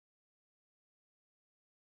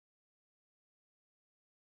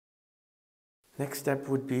Next step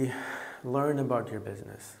would be learn about your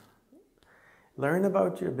business. Learn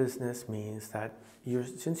about your business means that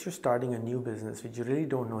since you're starting a new business which you really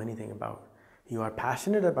don't know anything about, you are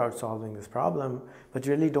passionate about solving this problem, but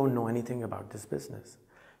you really don't know anything about this business.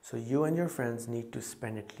 So you and your friends need to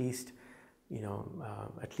spend at least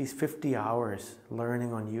 50 hours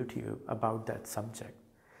learning on YouTube about that subject.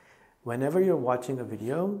 Whenever you're watching a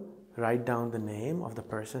video, write down the name of the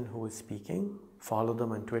person who is speaking, follow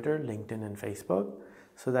them on Twitter, LinkedIn, and Facebook,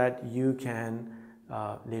 so that you can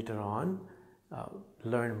later on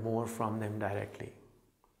learn more from them directly.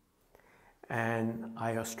 And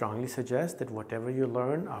I strongly suggest that whatever you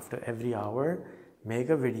learn after every hour, make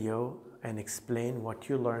a video and explain what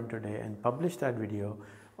you learned today and publish that video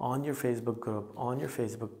on your Facebook group, on your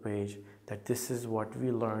Facebook page, that this is what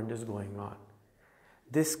we learned is going on.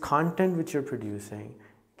 This content which you're producing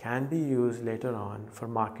can be used later on for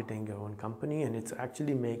marketing your own company, and it's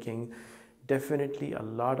actually making definitely a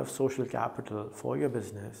lot of social capital for your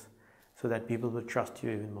business so that people will trust you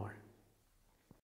even more.